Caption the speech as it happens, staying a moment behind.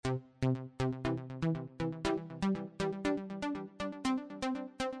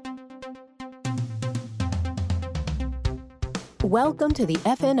Welcome to the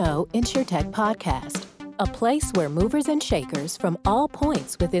FNO InsurTech Podcast, a place where movers and shakers from all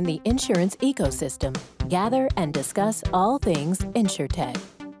points within the insurance ecosystem gather and discuss all things InsurTech.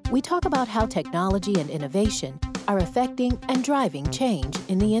 We talk about how technology and innovation are affecting and driving change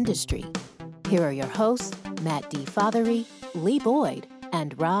in the industry. Here are your hosts, Matt D. Fothery, Lee Boyd,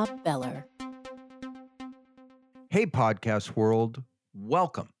 and Rob Beller. Hey, podcast world,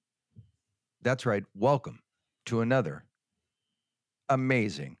 welcome. That's right, welcome to another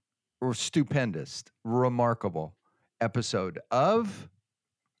amazing, or stupendous, remarkable episode of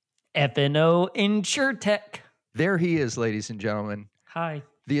FNO InsurTech. There he is, ladies and gentlemen. Hi.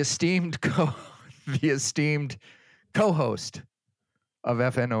 The esteemed co-host of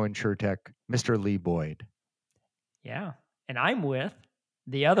FNO InsurTech, Mr. Lee Boyd. Yeah. And I'm with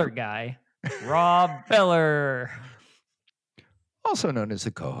the other guy, Rob Beller. Also known as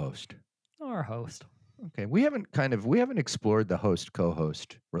the co-host. Our host. Okay, we haven't explored the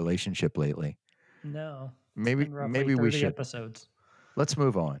host-co-host relationship lately. No. Maybe we should. Episodes. Let's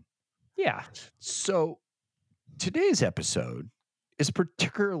move on. Yeah. So today's episode is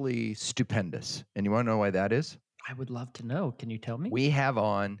particularly stupendous. And you want to know why that is? I would love to know. Can you tell me? We have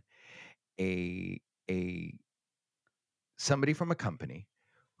on somebody from a company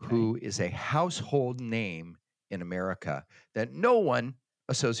who is a household name in America that no one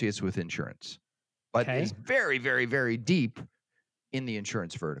associates with insurance, but is very, very, very deep in the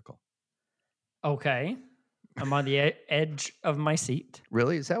insurance vertical. Okay. I'm on the edge of my seat.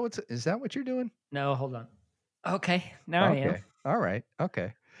 Really? Is that what you're doing? No, hold on. Okay. Now I am. All right.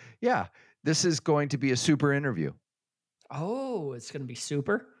 Okay. Yeah. This is going to be a super interview. Oh, it's going to be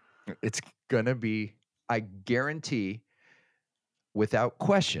super? It's going to be, I guarantee, without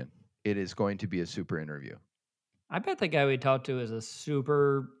question, it is going to be a super interview. I bet the guy we talked to is a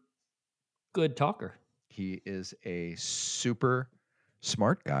super good talker. He is a super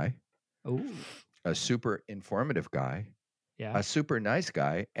smart guy. Oh. A super informative guy. Yeah. A super nice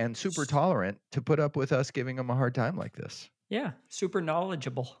guy, and super tolerant to put up with us giving him a hard time like this. Yeah. Super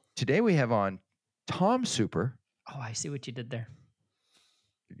knowledgeable. Today we have on Tom Super. Oh, I see what you did there.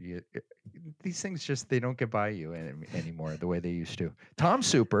 These things they don't get by you anymore the way they used to. Tom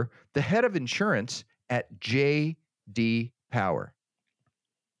Super, the head of insurance at J.D. Power.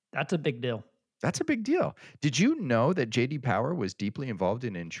 That's a big deal. That's a big deal. Did you know that J.D. Power was deeply involved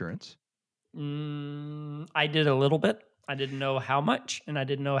in insurance? I did a little bit. I didn't know how much, and I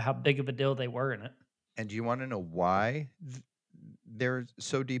didn't know how big of a deal they were in it. And do you want to know why they're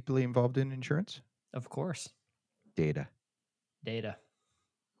so deeply involved in insurance? Of course. Data. Data.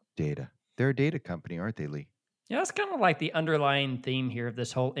 They're a data company, aren't they, Lee? Yeah, that's kind of like the underlying theme here of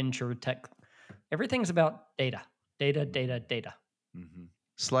this whole InsurTech. Everything's about data. Data. Mm-hmm.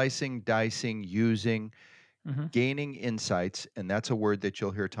 Slicing, dicing, using, gaining insights. And that's a word that you'll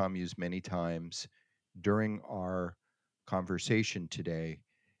hear Tom use many times during our conversation today,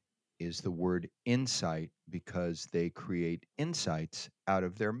 is the word insight, because they create insights out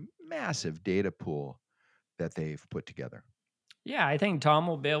of their massive data pool that they've put together. Yeah, I think Tom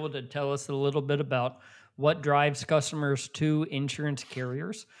will be able to tell us a little bit about what drives customers to insurance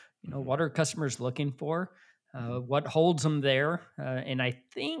carriers. What are customers looking for? What holds them there? And I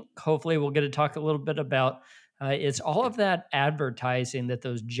think hopefully we'll get to talk a little bit about it's all of that advertising that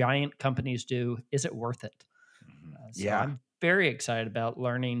those giant companies do. Is it worth it? I'm very excited about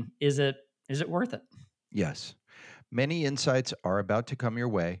learning. Is it worth it? Yes. Many insights are about to come your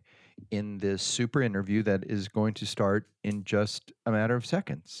way in this super interview that is going to start in just a matter of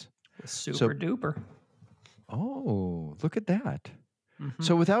seconds. Super duper. Oh, look at that. Mm-hmm.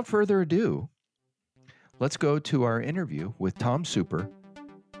 So without further ado, let's go to our interview with Tom Super,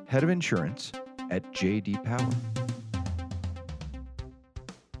 head of insurance at J.D. Power.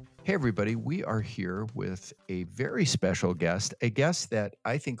 Hey, everybody. We are here with a very special guest, a guest that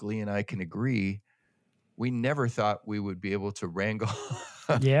I think Lee and I can agree we never thought we would be able to wrangle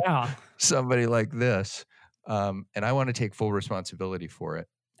somebody like this. And I want to take full responsibility for it.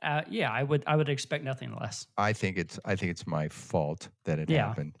 I would expect nothing less. I think it's my fault that it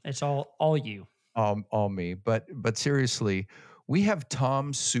happened. It's all you. All me. But seriously, we have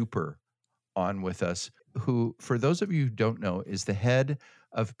Tom Super on with us, who, for those of you who don't know, is the head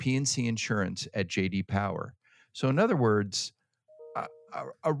of P&C Insurance at J.D. Power. So in other words,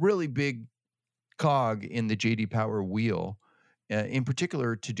 a really big cog in the J.D. Power wheel, in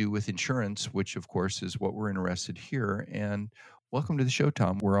particular to do with insurance, which of course is what we're interested here. And welcome to the show,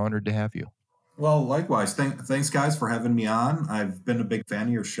 Tom. We're honored to have you. Well, likewise. Thanks, guys, for having me on. I've been a big fan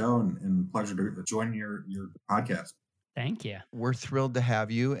of your show and pleasure to join your podcast. Thank you. We're thrilled to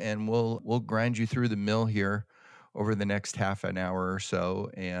have you, and we'll grind you through the mill here over the next half an hour or so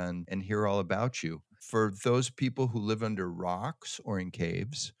and hear all about you. For those people who live under rocks or in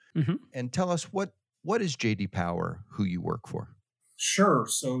caves, and tell us what is JD Power, who you work for? Sure.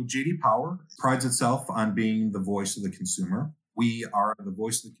 So JD Power prides itself on being the voice of the consumer. We are the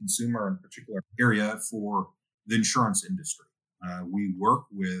voice of the consumer in a particular area for the insurance industry. We work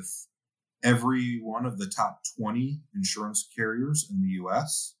with every one of the top 20 insurance carriers in the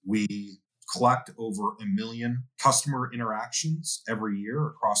US. We collect over 1 million customer interactions every year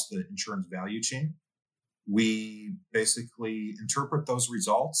across the insurance value chain. We basically interpret those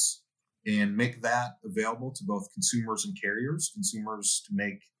results and make that available to both consumers and carriers, consumers to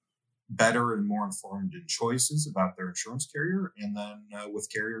make better and more informed choices about their insurance carrier, and then with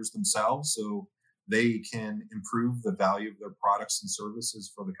carriers themselves so they can improve the value of their products and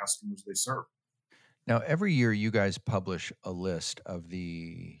services for the customers they serve. Now, every year you guys publish a list of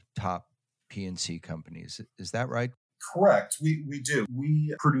the top P&C companies. Is that right? Correct. We do.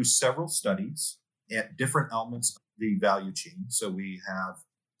 We produce several studies at different elements of the value chain. So we have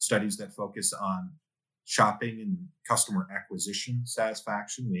studies that focus on shopping and customer acquisition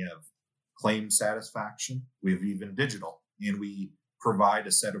satisfaction. We have claim satisfaction. We have even digital. And we provide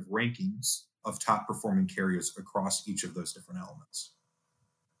a set of rankings of top performing carriers across each of those different elements.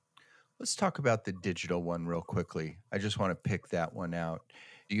 Let's talk about the digital one real quickly. I just want to pick that one out.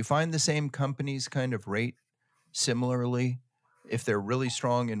 Do you find the same companies kind of rate similarly? If they're really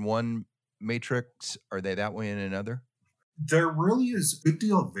strong in one matrix, are they that way in another? There really is a good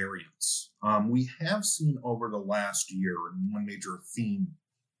deal of variance. We have seen over the last year, and one major theme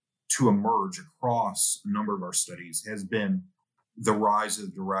to emerge across a number of our studies has been the rise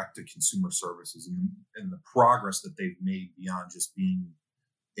of direct-to-consumer services and the progress that they've made beyond just being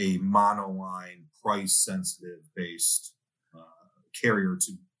a monoline, price-sensitive based carrier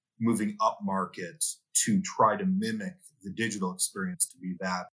to moving up market to try to mimic the digital experience to be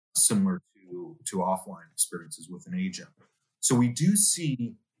that similar to offline experiences with an agent. So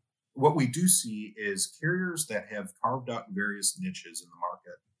what we do see is carriers that have carved out various niches in the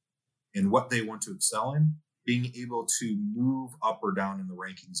market and what they want to excel in, being able to move up or down in the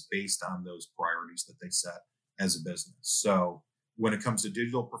rankings based on those priorities that they set as a business. So when it comes to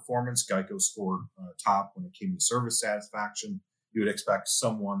digital performance, Geico scored top. When it came to service satisfaction, you would expect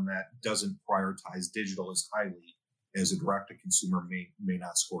someone that doesn't prioritize digital as highly as a direct-to-consumer may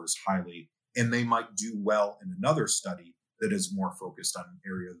not score as highly. And they might do well in another study that is more focused on an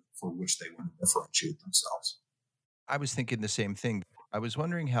area for which they want to differentiate themselves. I was thinking the same thing. I was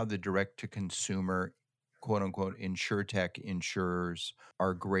wondering how the direct-to-consumer, quote-unquote, insurtech insurers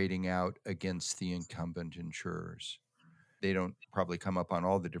are grading out against the incumbent insurers. They don't probably come up on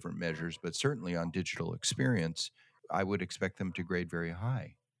all the different measures, but certainly on digital experience, I would expect them to grade very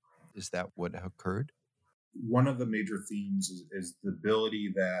high. Is that what occurred? One of the major themes is the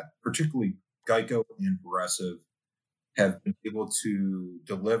ability that particularly Geico and Progressive have been able to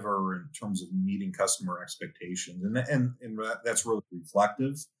deliver in terms of meeting customer expectations. And that's really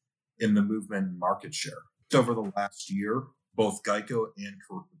reflective in the movement in market share. Over the last year, both Geico and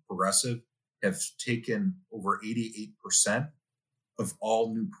Progressive have taken over 88% of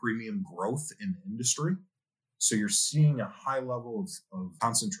all new premium growth in the industry. So you're seeing a high level of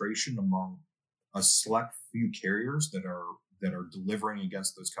concentration among a select few carriers that are delivering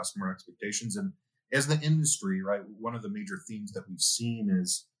against those customer expectations. And as the industry, right, one of the major themes that we've seen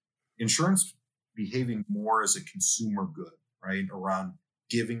is insurance behaving more as a consumer good, right, around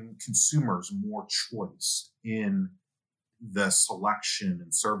giving consumers more choice in the selection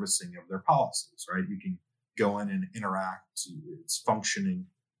and servicing of their policies, right? You can go in and interact. It's functioning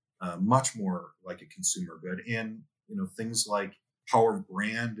much more like a consumer good. And, things like power of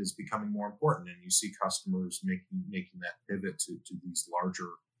brand is becoming more important. And you see customers making that pivot to these larger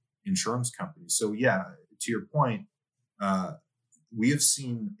insurance companies. So yeah, to your point, we have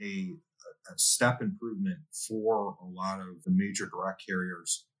seen a step improvement for a lot of the major direct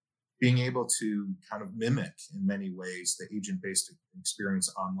carriers being able to kind of mimic in many ways the agent-based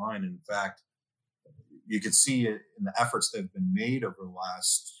experience online. In fact, you could see it in the efforts that have been made over the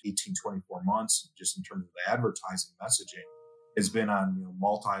last 18, 24 months, just in terms of the advertising messaging, has been on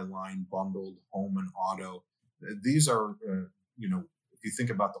multi-line bundled home and auto. These are, if you think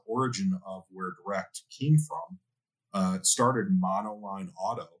about the origin of where direct came from, it started monoline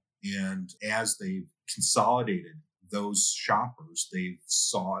auto. And as they've consolidated those shoppers, they've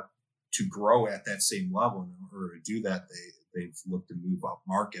sought to grow at that same level. And in order to do that, they've looked to move up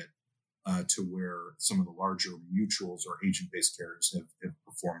market to where some of the larger mutuals or agent-based carriers have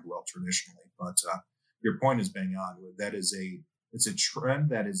performed well traditionally. But your point is bang on. That is it's a trend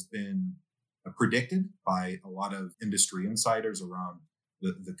that has been predicted by a lot of industry insiders around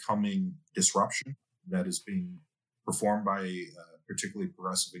the coming disruption that is being performed by particularly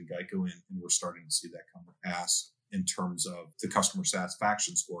Progressive and Geico, and we're starting to see that come to pass in terms of the customer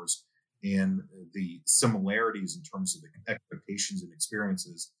satisfaction scores and the similarities in terms of the expectations and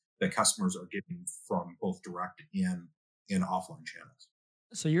experiences that customers are getting from both direct and offline channels.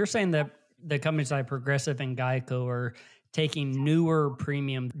 So you're saying that the companies like Progressive and Geico are taking newer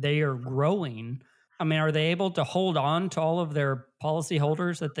premium, they are growing. I mean, are they able to hold on to all of their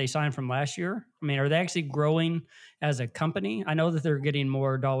policyholders that they signed from last year? I mean, are they actually growing as a company? I know that they're getting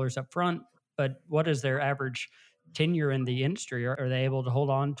more dollars up front, but what is their average tenure in the industry? Are they able to hold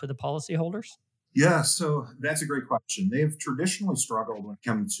on to the policyholders? Yeah, so that's a great question. They've traditionally struggled when it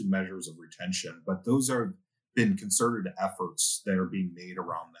comes to measures of retention, but those are been concerted efforts that are being made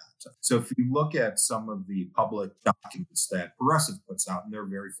around that. So if you look at some of the public documents that Progressive puts out, and they're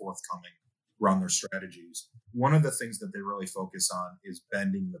very forthcoming around their strategies, one of the things that they really focus on is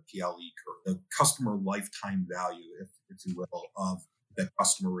bending the PLE curve, the customer lifetime value, if you will, of the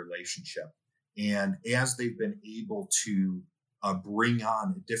customer relationship. And as they've been able to bring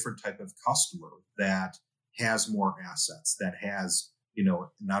on a different type of customer that has more assets, that has,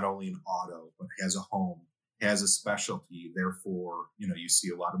 not only an auto, but has a home, has a specialty. Therefore, you see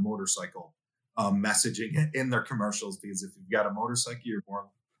a lot of motorcycle messaging in their commercials, because if you've got a motorcycle, you're more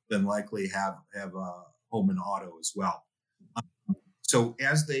than likely have a home and auto as well. So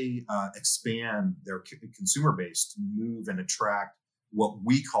as they expand their consumer base to move and attract what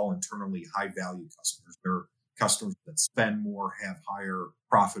we call internally high value customers, they're customers that spend more, have higher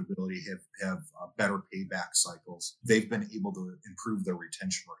profitability, have better payback cycles, they've been able to improve their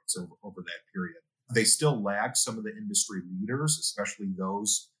retention rates over that period. They still lag some of the industry leaders, especially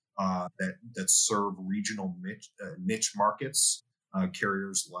those that serve regional niche markets,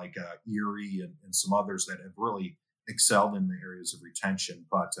 carriers like Erie and some others that have really excelled in the areas of retention.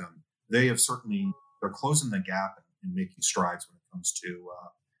 But they have they're closing the gap and making strides when it comes to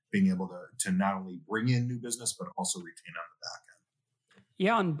being able to not only bring in new business, but also retain on the back end.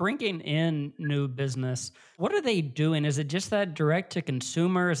 Yeah, on bringing in new business, what are they doing? Is it just that direct to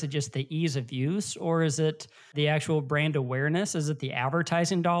consumer? Is it just the ease of use? Or is it the actual brand awareness? Is it the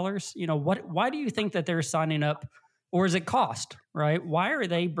advertising dollars? Why do you think that they're signing up? Or is it cost, right? Why are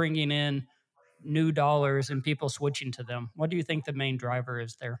they bringing in new dollars and people switching to them? What do you think the main driver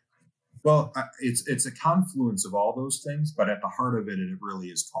is there? Well, it's a confluence of all those things, but at the heart of it really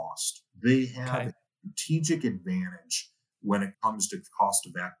is cost. They have a strategic advantage when it comes to cost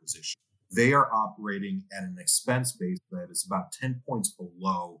of acquisition. They are operating at an expense base that is about 10 points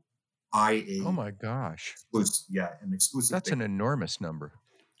below IA. Oh my gosh. An exclusive. That's an enormous number.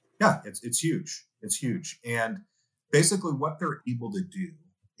 Yeah, it's huge. It's huge. And basically what they're able to do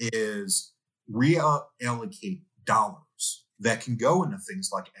is reallocate dollars that can go into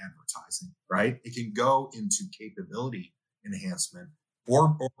things like advertising, right? It can go into capability enhancement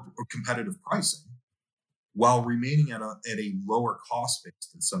or competitive pricing, while remaining at a lower cost base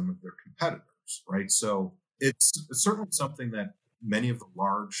than some of their competitors, right? So it's certainly something that many of the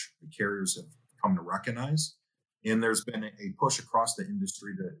large carriers have come to recognize, and there's been a push across the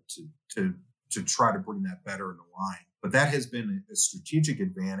industry to try to bring that better into line. But that has been a strategic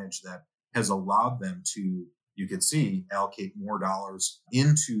advantage that has allowed them to, you could see, allocate more dollars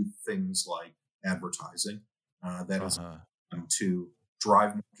into things like advertising that is to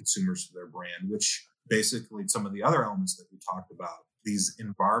drive more consumers to their brand, which basically some of the other elements that we talked about, these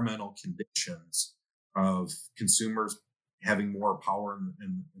environmental conditions of consumers having more power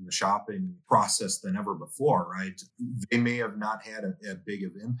in the shopping process than ever before, right? They may have not had a big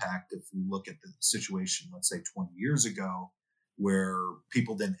of impact if we look at the situation, let's say 20 years ago, where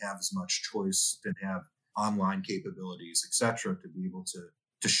people didn't have as much choice, didn't have online capabilities, et cetera, to be able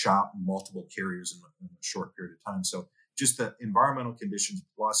to shop multiple carriers in a short period of time. So just the environmental conditions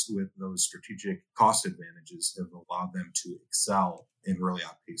plus with those strategic cost advantages have allowed them to excel and really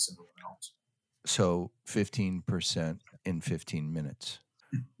outpace everyone else. So 15% in 15 minutes,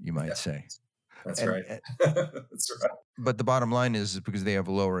 you might say. That's right. That's right. But the bottom line is because they have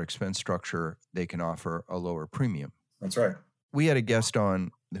a lower expense structure, they can offer a lower premium. That's right. We had a guest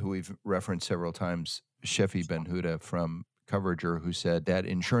on who we've referenced several times, Shefi Ben-Huda from Coverager, who said that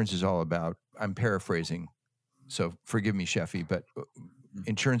insurance is all about, I'm paraphrasing, so forgive me, Shefi, but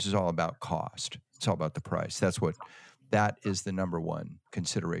insurance is all about cost. It's all about the price. That is the number one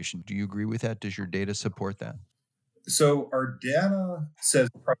consideration. Do you agree with that? Does your data support that? So our data says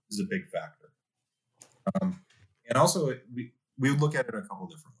price is a big factor. And also we look at it a couple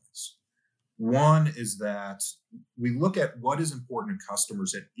different ways. One is that we look at what is important to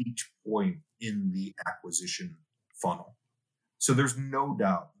customers at each point in the acquisition funnel. So there's no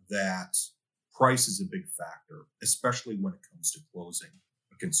doubt that price is a big factor, especially when it comes to closing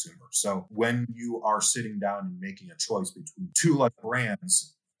a consumer. So when you are sitting down and making a choice between two like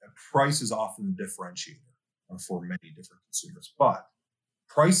brands, price is often the differentiator for many different consumers. But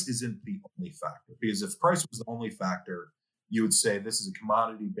price isn't the only factor, because if price was the only factor, you would say this is a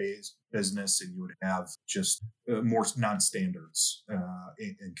commodity-based business, and you would have just more non-standards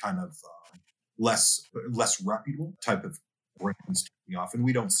and kind of less reputable type of brands taking off. And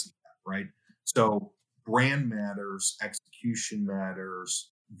we don't see that, right? So brand matters, execution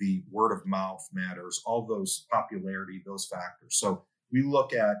matters, the word of mouth matters, all those popularity, those factors. So we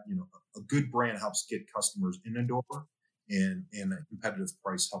look at, a good brand helps get customers in the door, and a competitive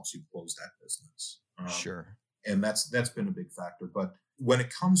price helps you close that business. Sure. And that's been a big factor. But when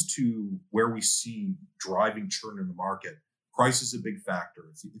it comes to where we see driving churn in the market, price is a big factor.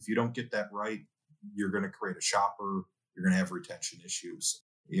 If you don't get that right, you're going to create a shopper. You're going to have retention issues,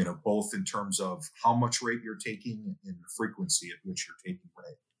 both in terms of how much rate you're taking and the frequency at which you're taking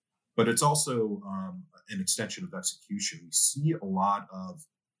rate. But it's also an extension of execution. We see a lot of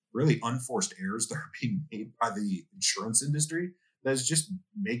really unforced errors that are being made by the insurance industry that's just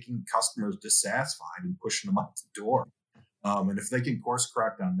making customers dissatisfied and pushing them out the door. And if they can course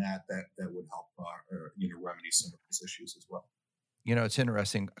correct on that would help, remedy some of these issues as well. It's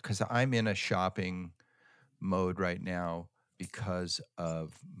interesting because I'm in a shopping mode right now because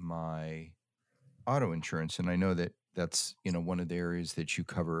of my auto insurance. And I know that that's, one of the areas that you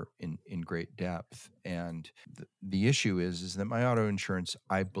cover in great depth. And the issue is that my auto insurance,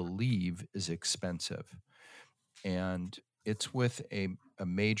 I believe, is expensive. And it's with a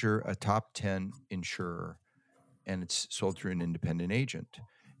top 10 insurer, and it's sold through an independent agent.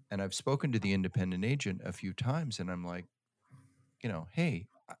 And I've spoken to the independent agent a few times, and I'm like, hey,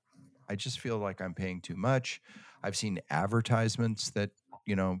 I just feel like I'm paying too much. I've seen advertisements that,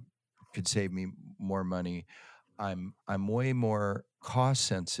 could save me more money. I'm way more cost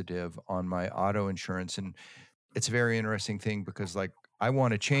sensitive on my auto insurance. And it's a very interesting thing because I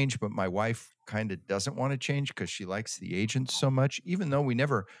want to change, but my wife kind of doesn't want to change because she likes the agents so much, even though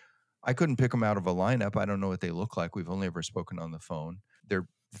I couldn't pick them out of a lineup. I don't know what they look like. We've only ever spoken on the phone. They're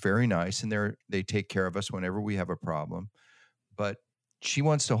very nice, and they take care of us whenever we have a problem. But she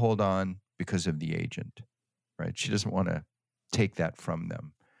wants to hold on because of the agent, right? She doesn't want to take that from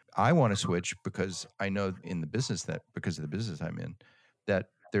them. I want to switch because I know because of the business I'm in, that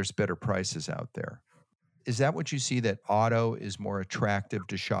there's better prices out there. Is that what you see, that auto is more attractive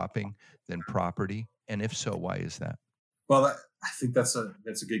to shopping than property? And if so, why is that? Well, I think that's a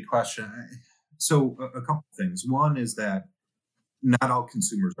good question. So a couple of things. One is that not all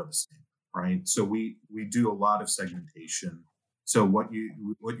consumers are the same, right? So we do a lot of segmentation. So what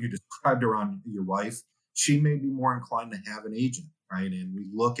you described around your wife, she may be more inclined to have an agent, right? And we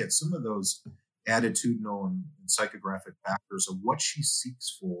look at some of those attitudinal and psychographic factors of what she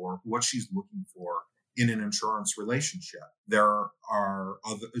seeks for, what she's looking for in an insurance relationship. There are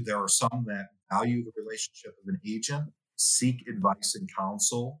some that value the relationship of an agent, seek advice and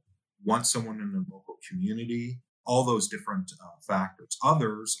counsel, want someone in the local community, all those different factors.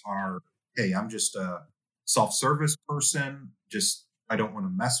 Others are, hey, I'm just a self-service person, I don't want to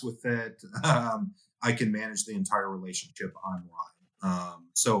mess with it. I can manage the entire relationship online.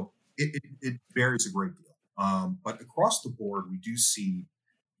 So it varies a great deal. But across the board, we do see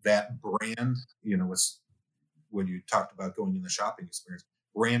that brand, it's when you talked about going in the shopping experience,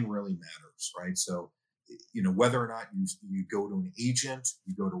 brand really matters, right? So, whether or not you go to an agent,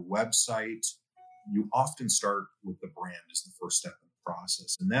 you go to a website, you often start with the brand as the first step in the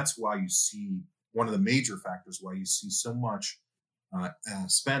process. And that's why you see one of the major factors why you see so much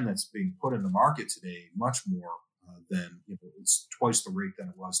spend that's being put in the market today, much more than, it's twice the rate than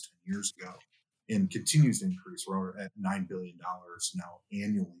it was 10 years ago, and continues to increase. We're at $9 billion now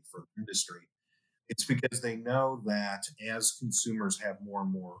annually for the industry. It's because they know that as consumers have more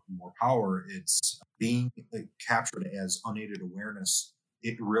and more power, it's being captured as unaided awareness.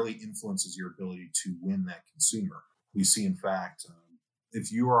 It really influences your ability to win that consumer. We see, in fact,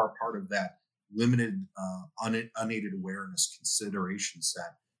 if you are a part of that limited unaided awareness consideration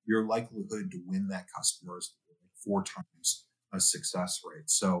set, your likelihood to win that customer is 4 times a success rate.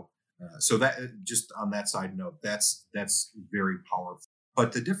 So that, just on that side note, that's very powerful.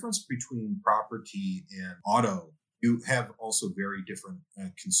 But the difference between property and auto, you have also very different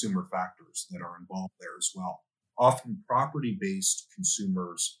consumer factors that are involved there as well. Often property-based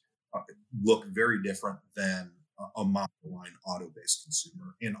consumers look very different than a monoline auto-based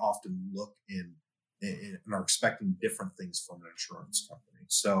consumer and often look in and are expecting different things from an insurance company.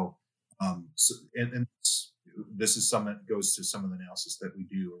 So, and this is some that goes to some of the analysis that we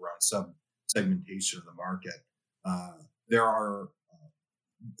do around segmentation of the market. There are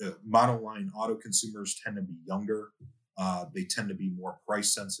the monoline auto consumers tend to be younger. They tend to be more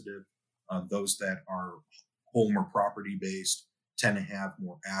price sensitive. Those that are home or property based tend to have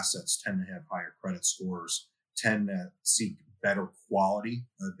more assets, tend to have higher credit scores, tend to seek better quality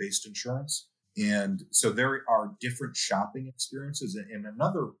based insurance. And so there are different shopping experiences. And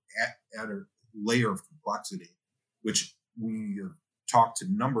another added layer of complexity, which we have talked to a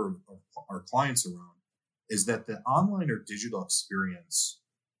number of our clients around, is that the online or digital experience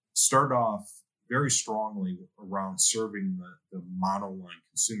started off very strongly around serving the monoline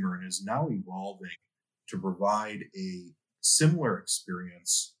consumer and is now evolving to provide a similar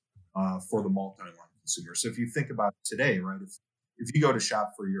experience for the multi-line consumer. So if you think about it today, right, if you go to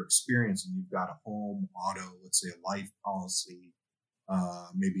shop for your experience and you've got a home, auto, let's say a life policy,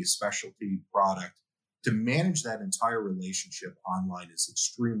 maybe a specialty product, to manage that entire relationship online is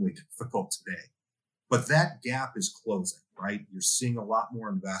extremely difficult today. But that gap is closing, right? You're seeing a lot more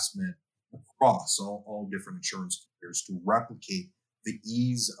investment across all different insurance carriers to replicate the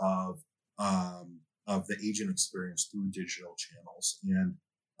ease of the agent experience through digital channels.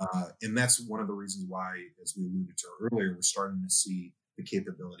 And that's one of the reasons why, as we alluded to earlier, we're starting to see the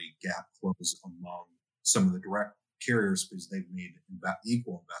capability gap close among some of the direct carriers because they've made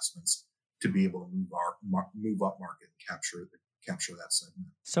equal investments to be able to move up market and capture that segment.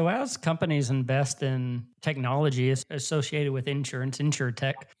 So as companies invest in technology associated with insurance,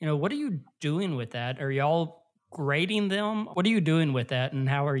 InsurTech, what are you doing with that? Are y'all grading them? What are you doing with that, and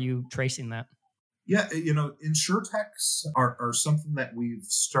how are you tracing that? Yeah, InsurTechs are something that we've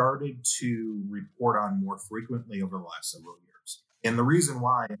started to report on more frequently over the last several years. And the reason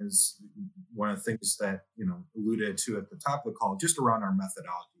why is one of the things that, alluded to at the top of the call, just around our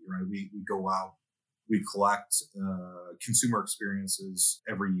methodology, right? We go out, we collect consumer experiences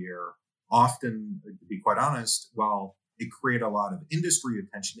every year. Often, to be quite honest, while it created a lot of industry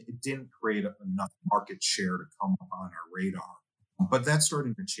attention, it didn't create enough market share to come up on our radar. But that's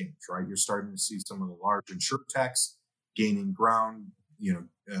starting to change, right? You're starting to see some of the large InsurTechs gaining ground,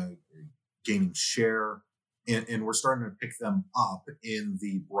 gaining share, and we're starting to pick them up in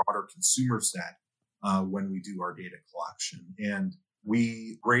the broader consumer set when we do our data collection. And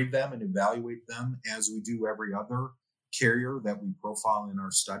we grade them and evaluate them as we do every other carrier that we profile in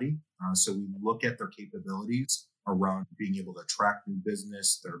our study. So we look at their capabilities around being able to attract new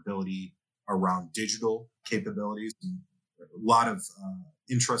business, their ability around digital capabilities. And a lot of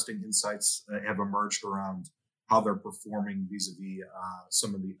interesting insights have emerged around how they're performing vis-a-vis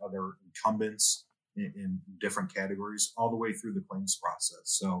some of the other incumbents in different categories, all the way through the claims process.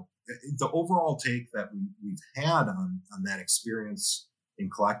 So the overall take that we've had on that experience in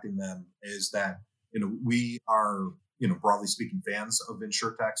collecting them is that, we are, broadly speaking, fans of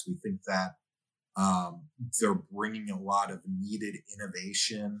InsurTechs. We think that they're bringing a lot of needed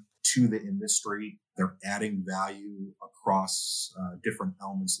innovation to the industry. They're adding value across different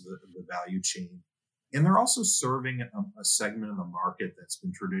elements of the value chain. And they're also serving a segment of the market that's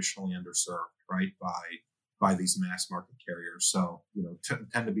been traditionally underserved, right, by these mass market carriers. So,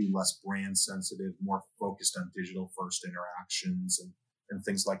 tend to be less brand sensitive, more focused on digital first interactions and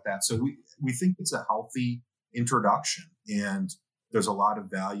things like that. So we think it's a healthy introduction, and there's a lot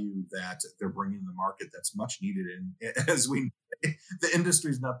of value that they're bringing to the market that's much needed. And as the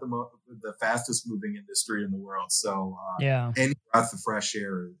industry is not the fastest moving industry in the world. So any breath of fresh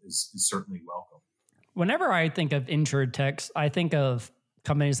air is certainly welcome. Whenever I think of InsurTechs, I think of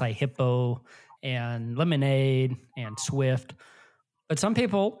companies like Hippo and Lemonade and Swift. But some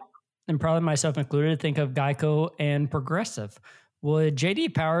people, and probably myself included, think of Geico and Progressive. Would J.D.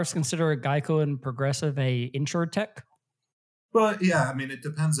 Powers consider Geico and Progressive a InsurTech? Well, yeah, I mean, it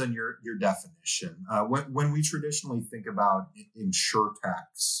depends on your definition. When we traditionally think about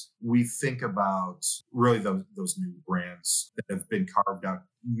InsurTechs, we think about really those new brands that have been carved out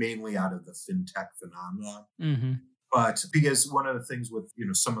mainly out of the fintech phenomenon. Mm-hmm. But because one of the things with,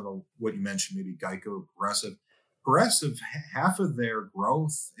 some of what you mentioned, maybe Geico, Progressive, half of their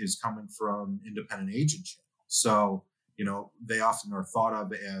growth is coming from independent agent channels. So, they often are thought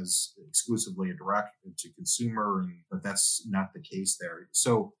of as exclusively a direct to consumer, but that's not the case there.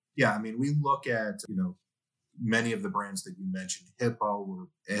 So, yeah, I mean, we look at, many of the brands that you mentioned. Hippo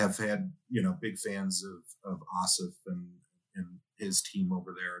have had, big fans of Asif and his team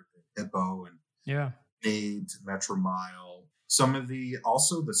over there at Hippo, and Aid, Metromile, Some of the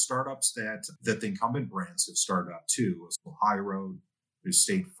startups that the incumbent brands have started up too. So High Road, there's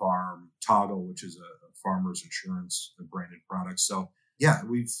State Farm, Toggle, which is a farmer's insurance branded product. So yeah,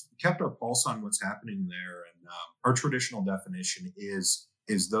 we've kept our pulse on what's happening there, and our traditional definition is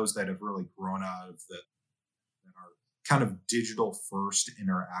those that have really grown out of that are kind of digital first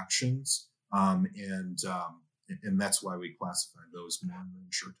interactions, and that's why we classify those more in the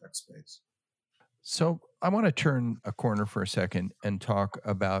insurtech space. So I want to turn a corner for a second and talk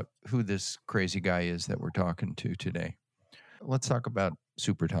about who this crazy guy is that we're talking to today. Let's talk about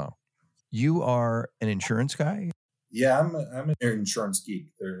Super Tom. You are an insurance guy? Yeah, I'm an insurance geek.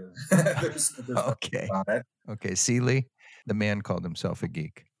 There's okay. About it. Okay, Seeley, the man called himself a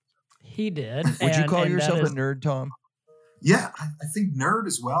geek. He did. Would you call yourself a nerd, Tom? Yeah, I think nerd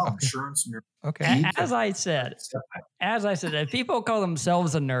as well. Okay. Insurance nerd. Okay. As I said, if people call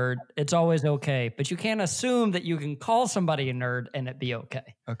themselves a nerd, it's always okay. But you can't assume that you can call somebody a nerd and it be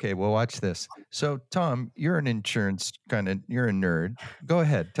okay. Okay, well, watch this. So, Tom, you're an insurance you're a nerd. Go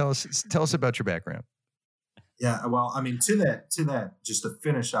ahead. Tell us about your background. Yeah, well, I mean, to that, just to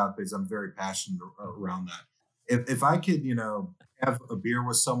finish out, because I'm very passionate around that. If I could, have a beer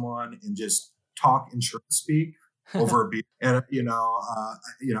with someone and just talk insurance speak over a beer, and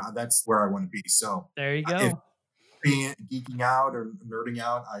that's where I want to be. So there you go. If being geeking out or nerding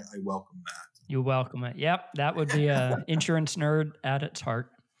out, I welcome that. You welcome it. Yep, that would be a insurance nerd at its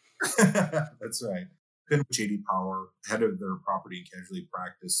heart. That's right. Been with JD Power, head of their property and casualty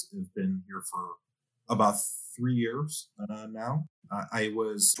practice. Have been here for about 3 years now. I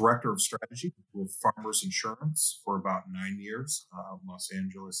was director of strategy with Farmers Insurance for about 9 years out in Los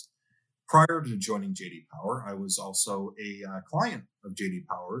Angeles. Prior to joining JD Power, I was also a client of JD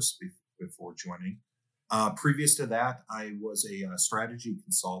Power's before joining. Previous to that, I was a strategy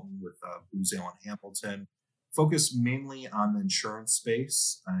consultant with Booz Allen Hamilton, focused mainly on the insurance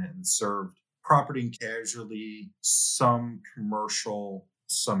space and served property and casualty, some commercial,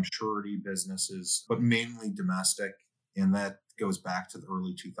 some surety businesses, but mainly domestic. And that goes back to the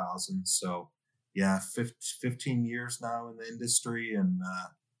early 2000s. So yeah, 15 years now in the industry, and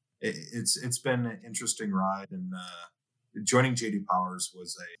it's been an interesting ride. And joining JD Powers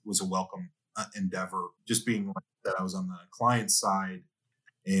was a welcome endeavor. Just being like that, I was on the client side,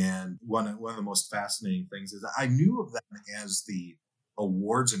 and one of the most fascinating things is I knew of them as the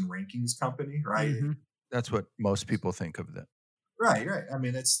awards and rankings company, right? Mm-hmm. That's what most people think of them. Right. I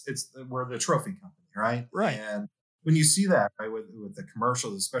mean, we're the trophy company, right? Right. And when you see that, right, with the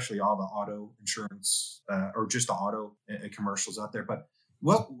commercials, especially all the auto insurance or just the auto commercials out there, but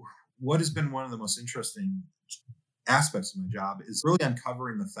what has been one of the most interesting aspects of my job is really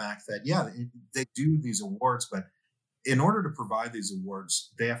uncovering the fact that, they do these awards, but in order to provide these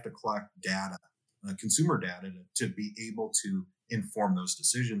awards, they have to collect data, consumer data, to be able to inform those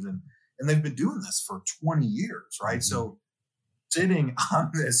decisions. And they've been doing this for 20 years, right? Mm-hmm. So sitting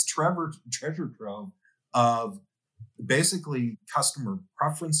on this treasure trove of basically customer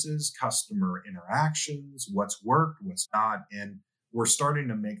preferences, customer interactions, what's worked, what's not. And we're starting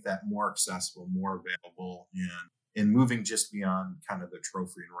to make that more accessible, more available, and moving just beyond kind of the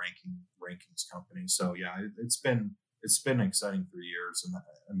trophy and rankings company. So yeah, it's been an exciting 3 years, and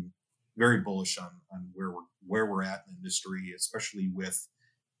I'm very bullish on where we're at in the industry, especially with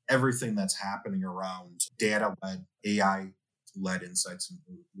everything that's happening around data-led, AI-led insights, and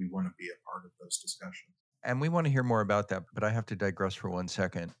we want to be a part of those discussions. And we want to hear more about that, but I have to digress for 1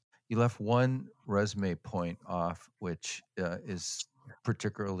 second. You left one resume point off, which is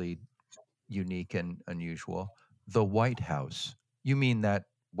particularly unique and unusual. The White House. You mean that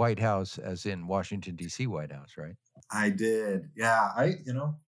White House as in Washington, D.C. White House, right? I did. Yeah.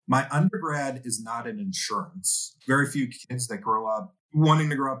 My undergrad is not in insurance. Very few kids that grow up wanting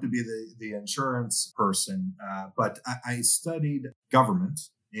to grow up to be the insurance person. But I studied government,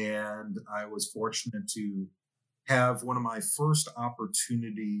 and I was fortunate to have one of my first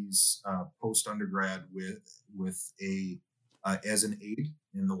opportunities post undergrad with as an aide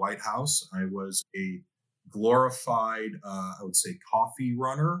in the White House. I was a glorified, I would say, coffee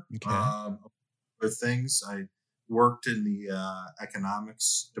runner. Okay. Other things. I worked in the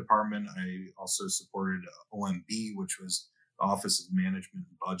economics department. I also supported OMB, which was the Office of Management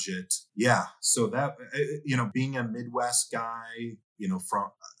and Budget. Yeah. So that, being a Midwest guy,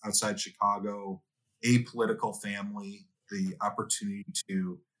 from outside Chicago, apolitical family, the opportunity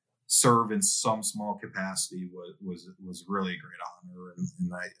to serve in some small capacity was really a great honor.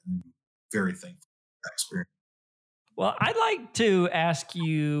 And I'm very thankful for that experience. Well, I'd like to ask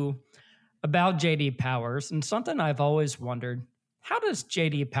you about JD Powers, and something I've always wondered: how does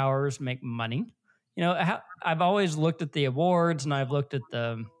JD Powers make money? I've always looked at the awards and I've looked at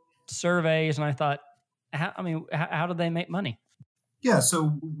the surveys, and I thought, how do they make money? Yeah,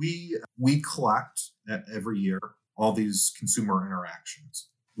 so we collect every year all these consumer interactions.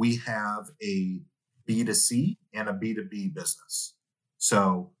 We have a B2C and a B2B business.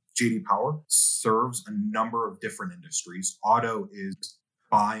 So JD Power serves a number of different industries. Auto is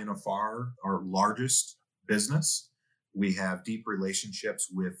by and far our largest business. We have deep relationships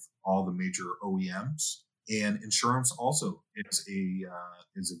with all the major OEMs, and insurance also is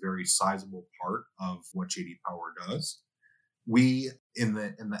a very sizable part of what JD Power does. We, in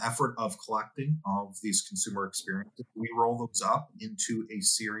the effort of collecting all of these consumer experiences, we roll those up into a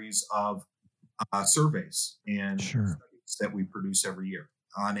series of surveys and Sure. studies that we produce every year.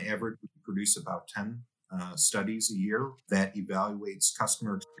 On average, we produce about 10 studies a year that evaluates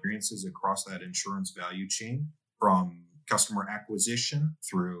customer experiences across that insurance value chain, from customer acquisition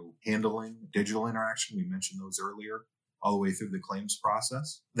through handling, digital interaction. We mentioned those earlier, all the way through the claims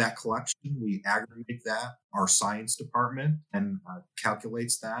process. That collection, we aggregate that. Our science department and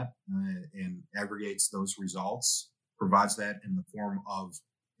calculates that and aggregates those results, provides that in the form of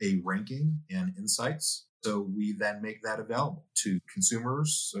a ranking and insights. So we then make that available to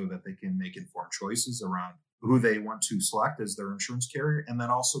consumers so that they can make informed choices around who they want to select as their insurance carrier, and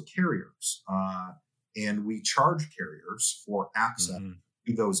then also carriers. And we charge carriers for access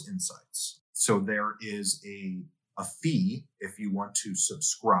to those insights. So there is a fee if you want to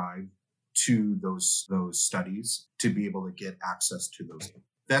subscribe to those studies to be able to get access to those.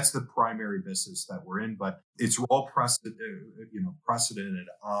 That's the primary business that we're in, but it's all precedented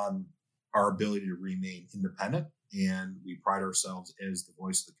on our ability to remain independent, and we pride ourselves as the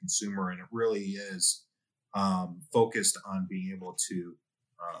voice of the consumer. And it really is focused on being able to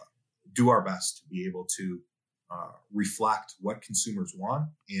do our best to be able to reflect what consumers want,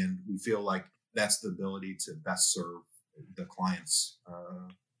 and we feel like that's the ability to best serve the clients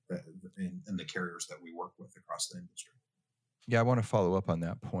and the carriers that we work with across the industry. Yeah, I want to follow up on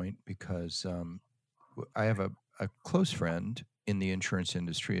that point because I have a close friend in the insurance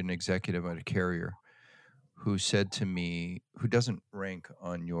industry, an executive at a carrier, who said to me, who doesn't rank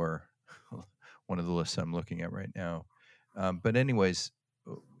on your one of the lists I'm looking at right now, but anyways,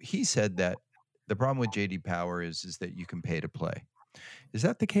 he said that the problem with JD Power is that you can pay to play. Is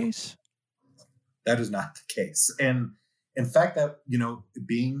that the case? That is not the case. And in fact, that,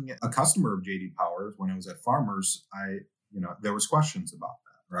 being a customer of JD Power, when I was at Farmers, there was questions about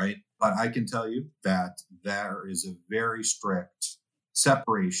that, right? But I can tell you that there is a very strict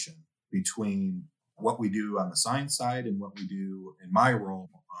separation between what we do on the science side and what we do in my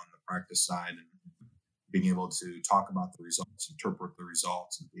role on the practice side, and being able to talk about the results, interpret the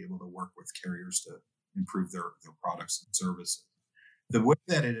results, and be able to work with carriers to improve their products and services. The way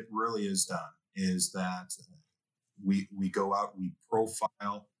that it really is done is that we go out, we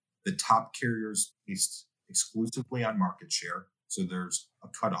profile the top carriers based exclusively on market share. So there's a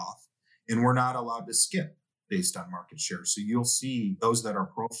cutoff, and we're not allowed to skip based on market share. So you'll see those that are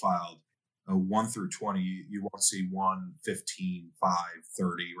profiled 1 through 20, you won't see 1, 15, 5,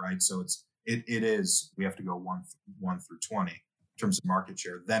 30, right? So it is, we have to go 1 through 20 in terms of market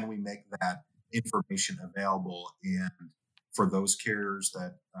share. Then we make that information available, and for those carriers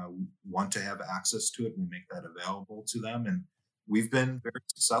that want to have access to it, we make that available to them. And we've been very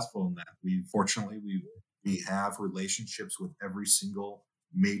successful in that. We have relationships with every single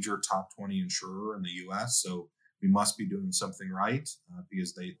major top 20 insurer in the U.S. So we must be doing something right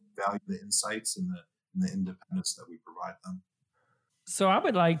because they value the insights and the independence that we provide them. So I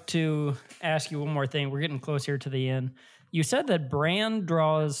would like to ask you one more thing. We're getting close here to the end. You said that brand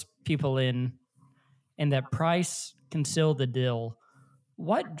draws people in and that price can seal the deal.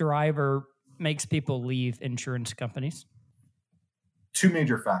 What driver makes people leave insurance companies? Two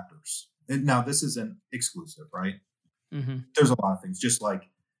major factors. And now, this isn't exclusive, right? Mm-hmm. There's a lot of things. Just like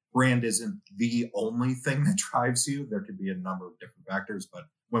brand isn't the only thing that drives you, there could be a number of different factors. But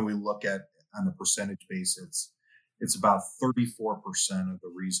when we look at on the percentage basis, it's about 34% of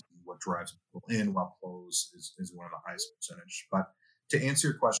the reason what drives people in, while close is one of the highest percentage. But to answer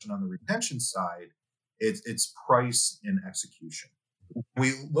your question on the retention side, it's price and execution. When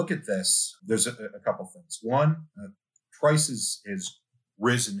we look at this, there's a couple things. One, price has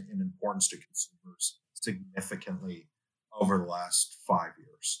risen in importance to consumers significantly over the last 5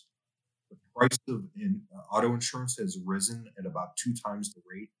 years. The price of auto insurance has risen at about 2 times the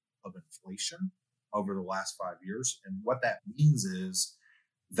rate of inflation over the last 5 years. And what that means is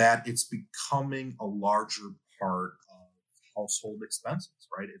that it's becoming a larger part of household expenses,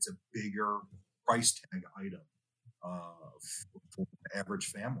 right? It's a bigger price tag item for the average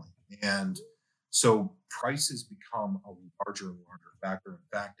family. And So prices become a larger and larger factor. In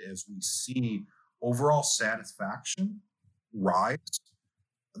fact, as we see overall satisfaction rise,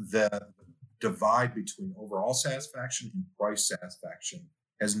 the divide between overall satisfaction and price satisfaction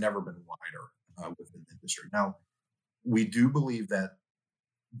has never been wider within the industry. Now, we do believe that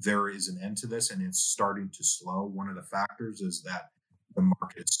there is an end to this and it's starting to slow. One of the factors is that the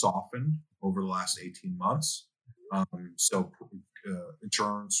market has softened over the last 18 months. So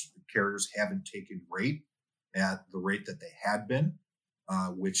insurance carriers haven't taken rate at the rate that they had been,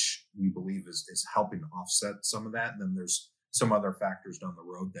 which we believe is helping offset some of that. And then there's some other factors down the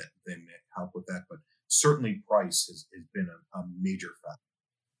road that they may help with that. But certainly price has been a major factor.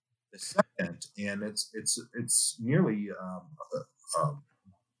 The second, and it's nearly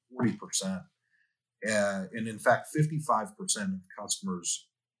 40%. And in fact, 55% of customers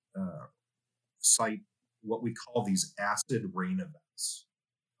cite what we call these acid rain events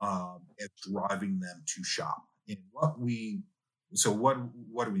as driving them to shop. And what do we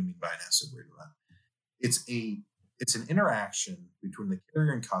mean by an acid rain event? It's an interaction between the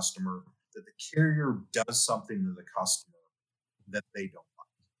carrier and customer that the carrier does something to the customer that they don't like,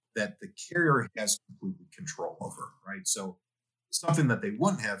 that the carrier has completely control over, right? So something that they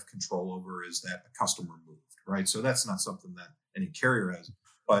wouldn't have control over is that a customer moved, right? So that's not something that any carrier has,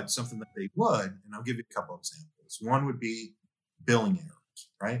 but something that they would. And I'll give you a couple of examples. One would be billing errors,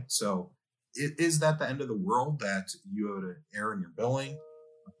 right? So is that the end of the world that you had an error in your billing?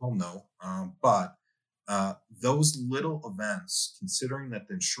 Well, no. But those little events, considering that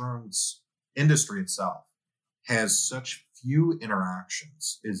the insurance industry itself has such few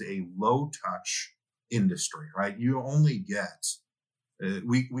interactions, is a low touch industry, right? You only get,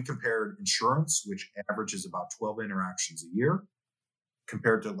 we compared insurance, which averages about 12 interactions a year,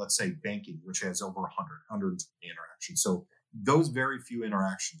 compared to, let's say, banking, which has over 120 interactions. So those very few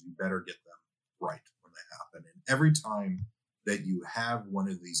interactions, you better get them right when they happen. And every time that you have one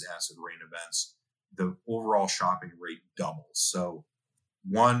of these acid rain events, the overall shopping rate doubles. So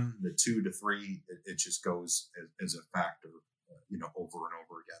 1 to 2 to 3, it just goes as a factor, over and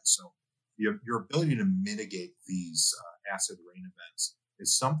over again. So your ability to mitigate these acid rain events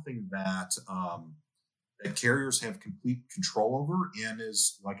is something that that carriers have complete control over, and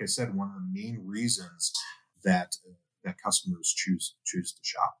is, like I said, one of the main reasons that customers choose to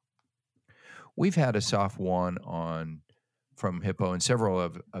shop. We've had Asaf Wan on from Hippo and several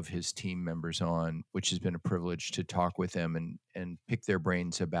of his team members on, which has been a privilege to talk with them and pick their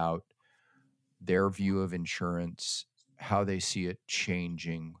brains about their view of insurance, how they see it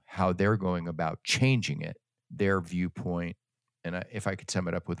changing, how they're going about changing it, their viewpoint. And if I could sum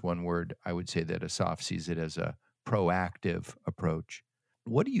it up with one word, I would say that Asaf sees it as a proactive approach.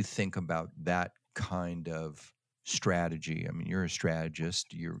 What do you think about that kind of strategy? I mean, you're a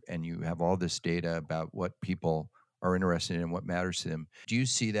strategist, and you have all this data about what people are interested in and what matters to them. Do you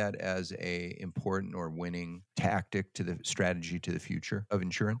see that as a important or winning tactic to the strategy to the future of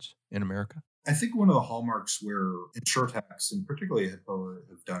insurance in America? I think one of the hallmarks where insurtechs, and particularly Hippo,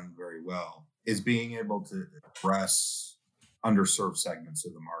 have done very well is being able to address underserved segments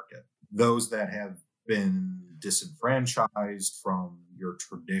of the market. Those that have been disenfranchised from your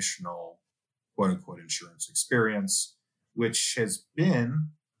traditional quote unquote insurance experience, which has been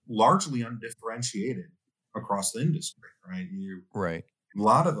largely undifferentiated across the industry, right? Right. A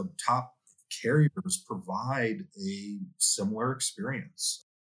lot of the top carriers provide a similar experience.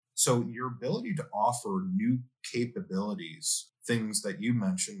 So your ability to offer new capabilities, things that you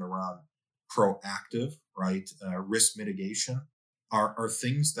mentioned around proactive, right, risk mitigation, are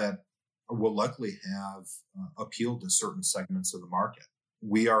things that will likely have appeal to certain segments of the market.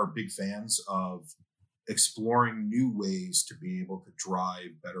 We are big fans of exploring new ways to be able to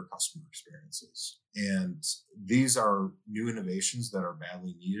drive better customer experiences. And these are new innovations that are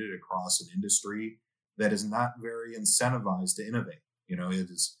badly needed across an industry that is not very incentivized to innovate. It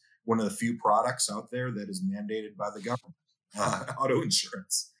is one of the few products out there that is mandated by the government, auto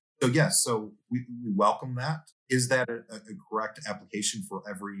insurance. So yes, so we welcome that. Is that a correct application for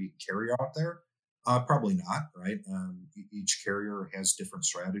every carrier out there? Probably not, right? Each carrier has different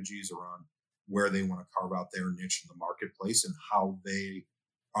strategies around where they want to carve out their niche in the marketplace and how they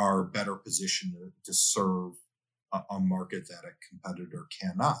are better positioned to serve a market that a competitor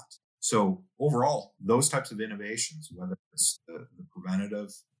cannot. So overall, those types of innovations, whether it's the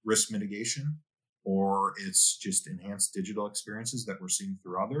preventative risk mitigation or it's just enhanced digital experiences that we're seeing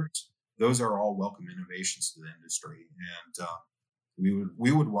through others, those are all welcome innovations to the industry. And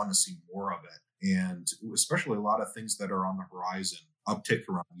we would want to see more of it. And especially a lot of things that are on the horizon, uptick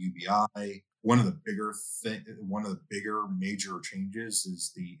around UBI. One of the bigger major changes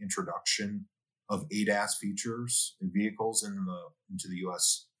is the introduction of ADAS features in vehicles into the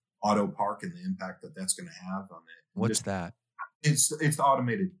U.S. auto park and the impact that that's going to have on it. What's that? It's the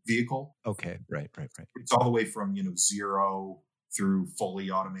automated vehicle. Okay, right. It's all the way from zero through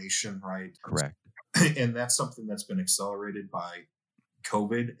fully automation, right? Correct. And that's something that's been accelerated by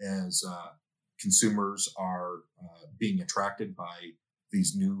COVID as consumers are being attracted by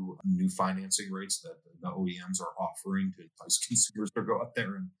these new financing rates that the OEMs are offering to entice consumers to go out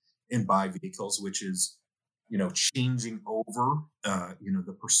there and buy vehicles, which is changing over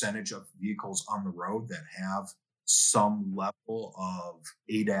the percentage of vehicles on the road that have some level of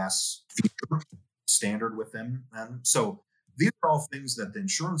ADAS feature standard within them. So these are all things that the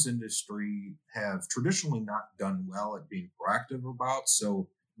insurance industry have traditionally not done well at being proactive about. So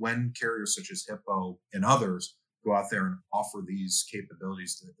when carriers such as Hippo and others go out there and offer these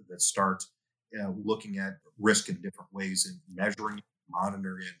capabilities that start looking at risk in different ways and measuring it,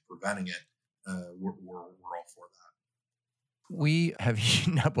 monitoring it, preventing it, we're all for that. We have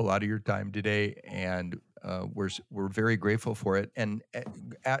eaten up a lot of your time today, and we're very grateful for it. And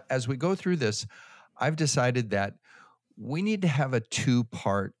as we go through this, I've decided that we need to have a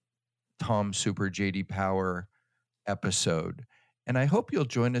 2-part Tom Super JD Power episode. And I hope you'll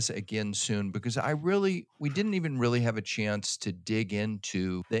join us again soon, because we didn't even really have a chance to dig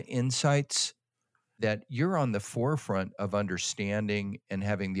into the insights that you're on the forefront of understanding and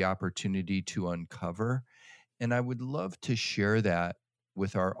having the opportunity to uncover. And I would love to share that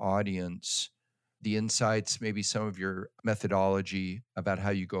with our audience, the insights, maybe some of your methodology about how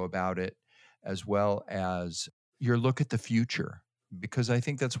you go about it, as well as your look at the future, because I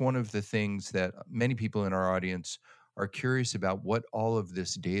think that's one of the things that many people in our audience are curious about, what all of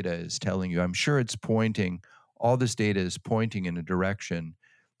this data is telling you. I'm sure all this data is pointing in a direction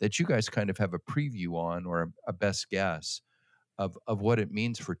that you guys kind of have a preview on, or a best guess of what it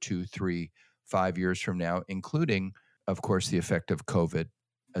means for 2, 3, 5 years from now, including, of course, the effect of COVID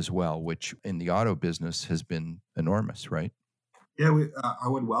as well, which in the auto business has been enormous, right? Yeah, I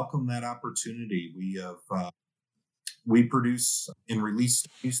would welcome that opportunity. We produce and release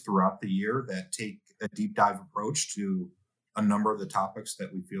studies throughout the year that take a deep dive approach to a number of the topics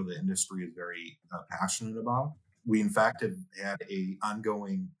that we feel the industry is very passionate about. We, in fact, have had a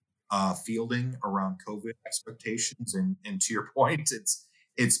ongoing fielding around COVID expectations. And to your point,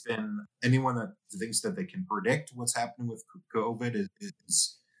 it's been anyone that thinks that they can predict what's happening with COVID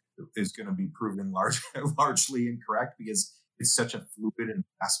is going to be proven largely incorrect, because it's such a fluid and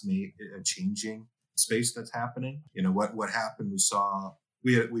fast changing space that's happening. What happened,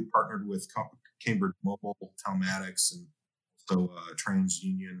 we partnered with Cambridge Mobile Telematics and also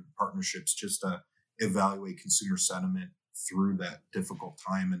TransUnion partnerships just to evaluate consumer sentiment through that difficult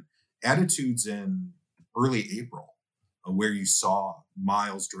time, and attitudes in early April, where you saw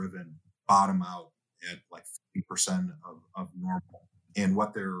miles driven bottom out at like 50% of normal, and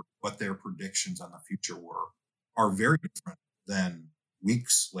what their predictions on the future are very different than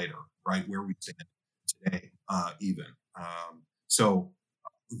weeks later, right, where we stand today, even. So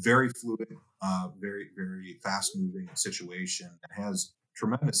very fluid, very, very fast moving situation that has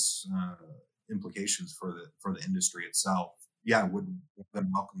tremendous implications for the industry itself. Yeah, I would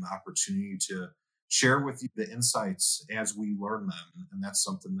welcome the opportunity to share with you the insights as we learn them. And that's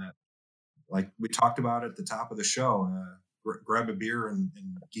something that, like we talked about at the top of the show, grab a beer and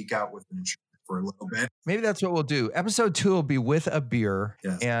geek out with an insurance for a little bit. Maybe that's what we'll do. Episode 2 will be with a beer.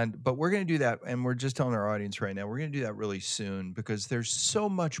 Yes. But we're going to do that. And we're just telling our audience right now, we're going to do that really soon, because there's so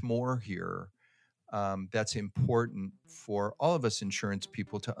much more here that's important for all of us insurance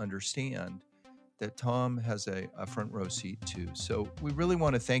people to understand, that Tom has a front row seat to. So we really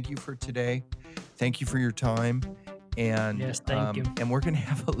want to thank you for today. Thank you for your time. And yes, thank you. And we're going to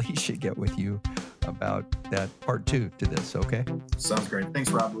have Alicia get with you about that part 2 to this. Okay. Sounds great. Thanks,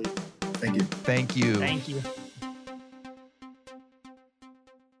 Rob Lee. Thank you. Thank you. Thank you.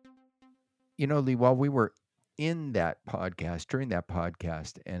 Lee, while we were during that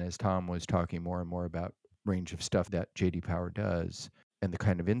podcast, and as Tom was talking more and more about range of stuff that JD Power does and the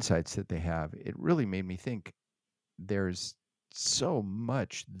kind of insights that they have, it really made me think there's so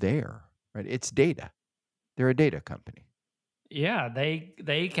much there, right? It's data. They're a data company. Yeah,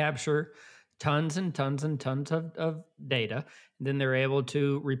 they capture tons and tons and tons of data, and then they're able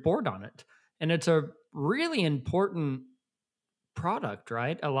to report on it. And it's a really important product,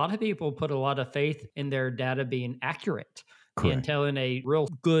 right? A lot of people put a lot of faith in their data being accurate. Correct. And telling a real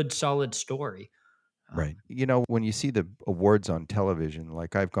good, solid story. Right. When you see the awards on television,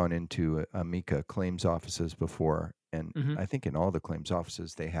 like I've gone into Amica claims offices before, and I think in all the claims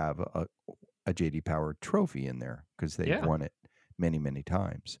offices, they have a JD Power trophy in there because they've won it many, many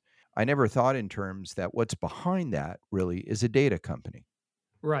times. I never thought in terms that what's behind that really is a data company.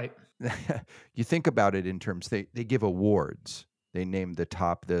 Right. You think about it in terms, they give awards. They name the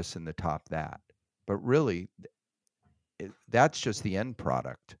top this and the top that. But really, that's just the end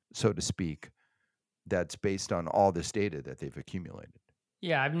product, so to speak, that's based on all this data that they've accumulated.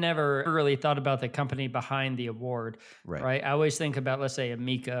 Yeah, I've never really thought about the company behind the award, right? I always think about, let's say,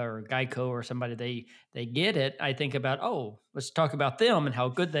 Amica or Geico or somebody, they get it. I think about, oh, let's talk about them and how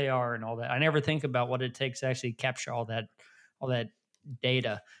good they are and all that. I never think about what it takes to actually capture all that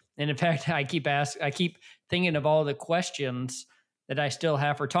data. And in fact, I keep thinking of all the questions that I still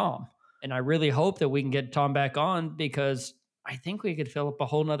have for Tom. And I really hope that we can get Tom back on, because I think we could fill up a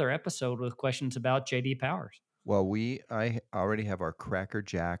whole nother episode with questions about JD Powers. Well, I already have our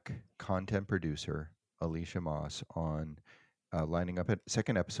Crackerjack content producer, Alicia Moss, on lining up at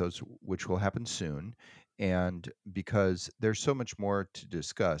second episodes, which will happen soon. And because there's so much more to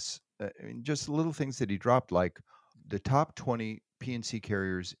discuss, just little things that he dropped, like the top 20 P&C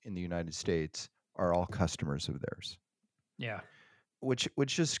carriers in the United States are all customers of theirs. Yeah. Which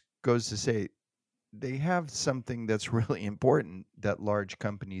just goes to say they have something that's really important that large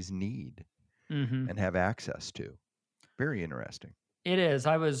companies need and have access to. Very interesting. It is.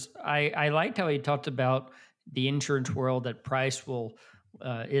 I liked how he talked about the insurance world, that Price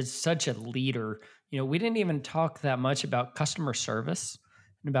is such a leader. We didn't even talk that much about customer service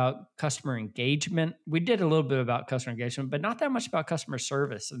and about customer engagement. We did a little bit about customer engagement, but not that much about customer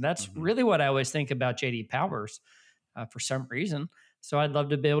service. And that's really what I always think about JD Powers for some reason. So I'd love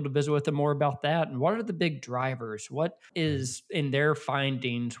to be able to visit with them more about that. And what are the big drivers? What is, in their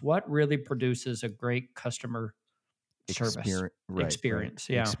findings, what really produces a great customer service experience?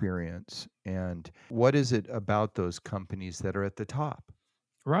 Yeah. Experience. And what is it about those companies that are at the top?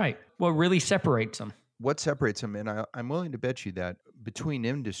 Right. What really separates them? What separates them? And I'm willing to bet you that between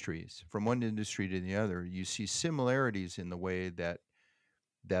industries, from one industry to the other, you see similarities in the way that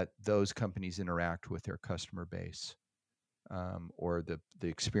those companies interact with their customer base. Or the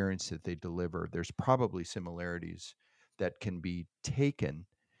experience that they deliver. There's probably similarities that can be taken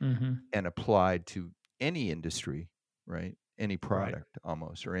and applied to any industry, right? Any product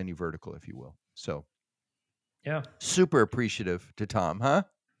almost, or any vertical, if you will. So, yeah, super appreciative to Tom, huh?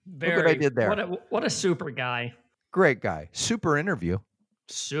 Very. Look what I did there. What a super guy. Great guy. Super interview.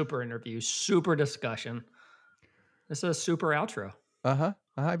 Super discussion. This is a super outro.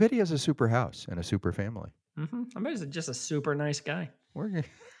 I bet he has a super house and a super family. I bet he's just a super nice guy. We're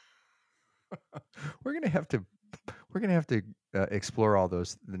gonna have to explore all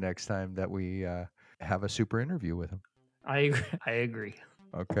those the next time that we have a super interview with him. I agree.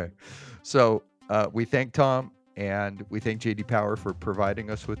 Okay, so we thank Tom, and we thank JD Power for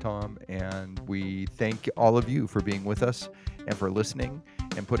providing us with Tom, and we thank all of you for being with us and for listening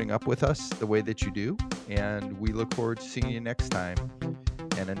and putting up with us the way that you do. And we look forward to seeing you next time.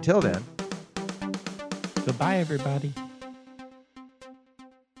 And until then. Goodbye, everybody.